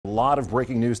lot of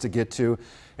breaking news to get to,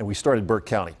 and we started Burke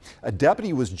County. A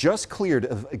deputy was just cleared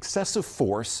of excessive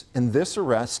force in this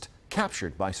arrest,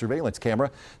 captured by surveillance camera.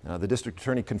 Now, the district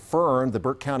attorney confirmed the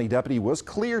Burke County deputy was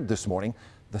cleared this morning.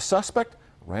 The suspect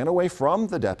ran away from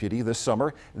the deputy this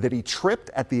summer, that he tripped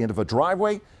at the end of a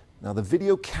driveway. Now, the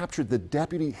video captured the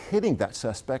deputy hitting that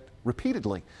suspect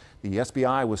repeatedly. The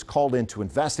SBI was called in to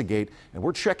investigate, and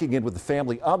we're checking in with the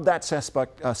family of that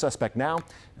suspect now,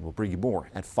 and we'll bring you more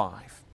at 5.